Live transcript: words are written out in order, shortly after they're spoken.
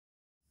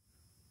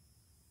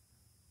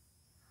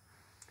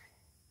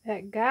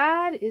that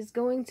God is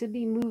going to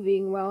be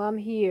moving while I'm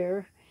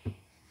here.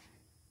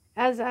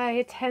 As I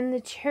attend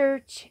the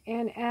church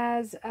and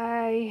as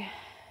I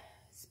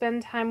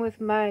spend time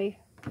with my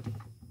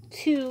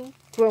two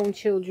grown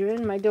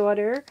children, my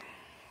daughter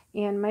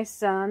and my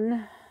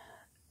son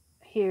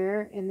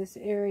here in this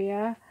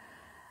area.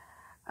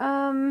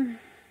 At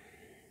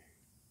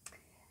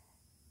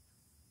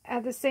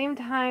the same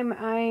time,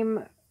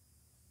 I'm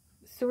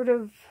sort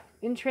of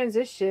in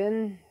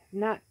transition,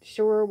 not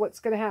sure what's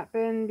going to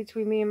happen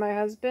between me and my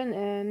husband,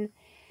 and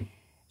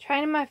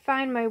trying to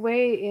find my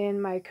way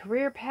in my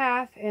career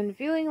path and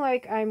feeling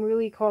like I'm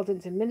really called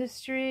into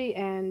ministry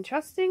and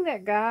trusting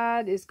that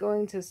God is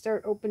going to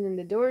start opening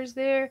the doors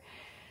there.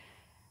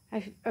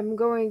 I'm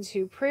going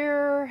to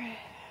prayer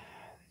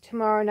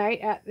tomorrow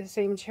night at the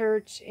same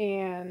church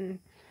and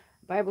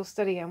Bible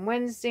study on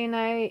Wednesday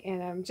night,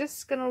 and I'm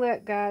just going to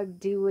let God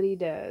do what he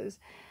does.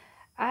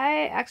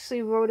 I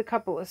actually wrote a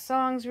couple of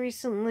songs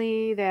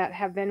recently that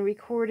have been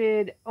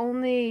recorded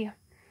only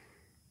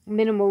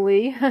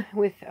minimally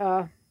with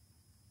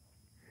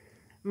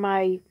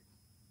my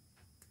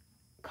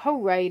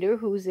co-writer,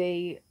 who's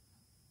a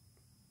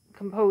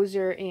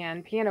composer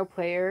and piano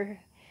player,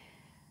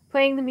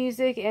 playing the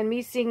music and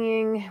me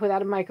singing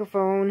without a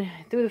microphone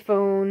through the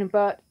phone,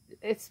 but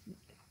it's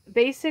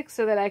basic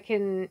so that I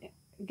can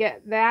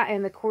get that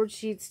and the chord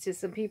sheets to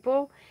some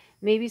people,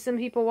 maybe some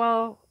people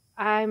while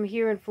I'm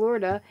here in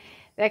Florida,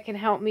 that can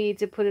help me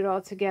to put it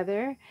all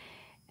together.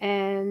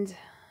 And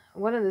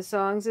one of the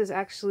songs is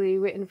actually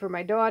written for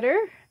my daughter.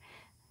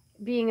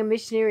 Being a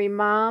missionary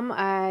mom,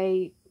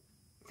 I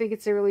think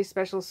it's a really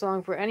special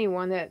song for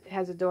anyone that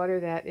has a daughter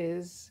that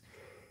is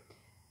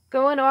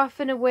going off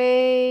and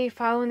away,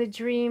 following the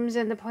dreams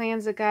and the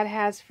plans that God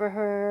has for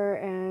her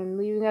and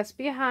leaving us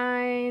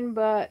behind,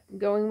 but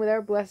going with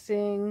our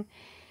blessing.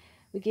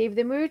 We gave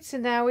them roots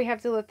and now we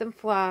have to let them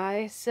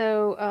fly.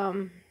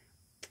 So,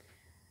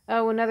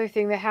 another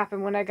thing that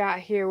happened when I got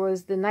here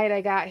was the night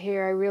I got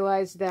here, I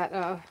realized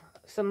that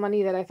some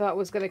money that I thought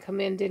was going to come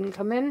in didn't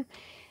come in.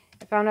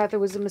 I found out there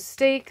was a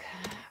mistake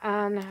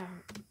on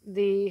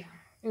the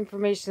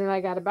information that I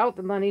got about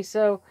the money,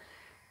 so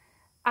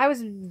I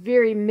was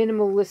very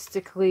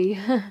minimalistically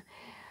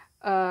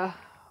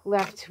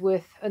left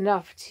with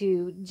enough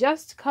to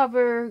just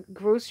cover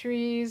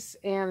groceries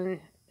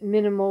and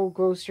minimal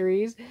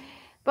groceries,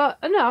 but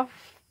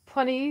enough,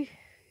 plenty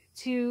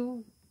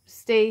to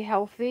stay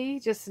healthy,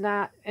 just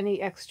not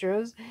any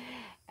extras,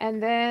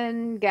 and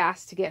then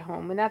gas to get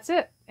home, and that's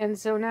it. And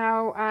so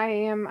now I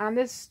am on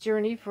this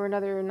journey for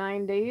another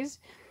 9 days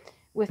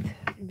with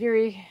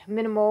very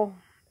minimal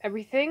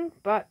everything,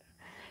 but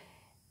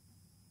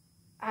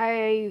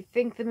I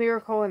think the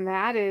miracle in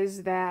that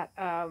is that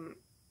I'm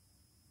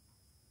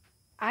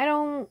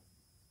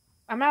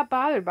not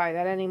bothered by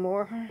that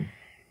anymore.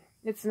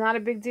 It's not a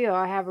big deal.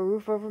 I have a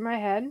roof over my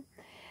head.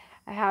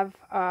 I have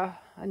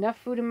enough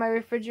food in my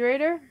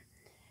refrigerator,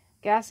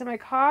 gas in my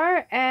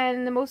car,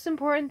 and the most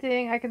important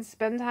thing, I can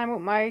spend time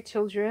with my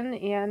children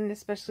and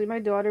especially my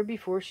daughter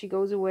before she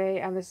goes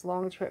away on this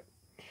long trip.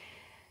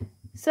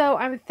 So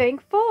I'm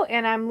thankful,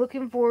 and I'm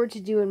looking forward to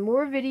doing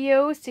more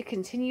videos to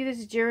continue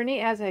this journey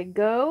as I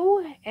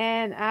go,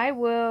 and I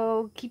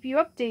will keep you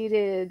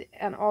updated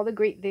on all the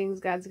great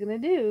things God's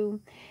going to do.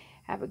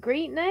 Have a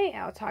great night.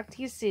 I'll talk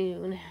to you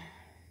soon.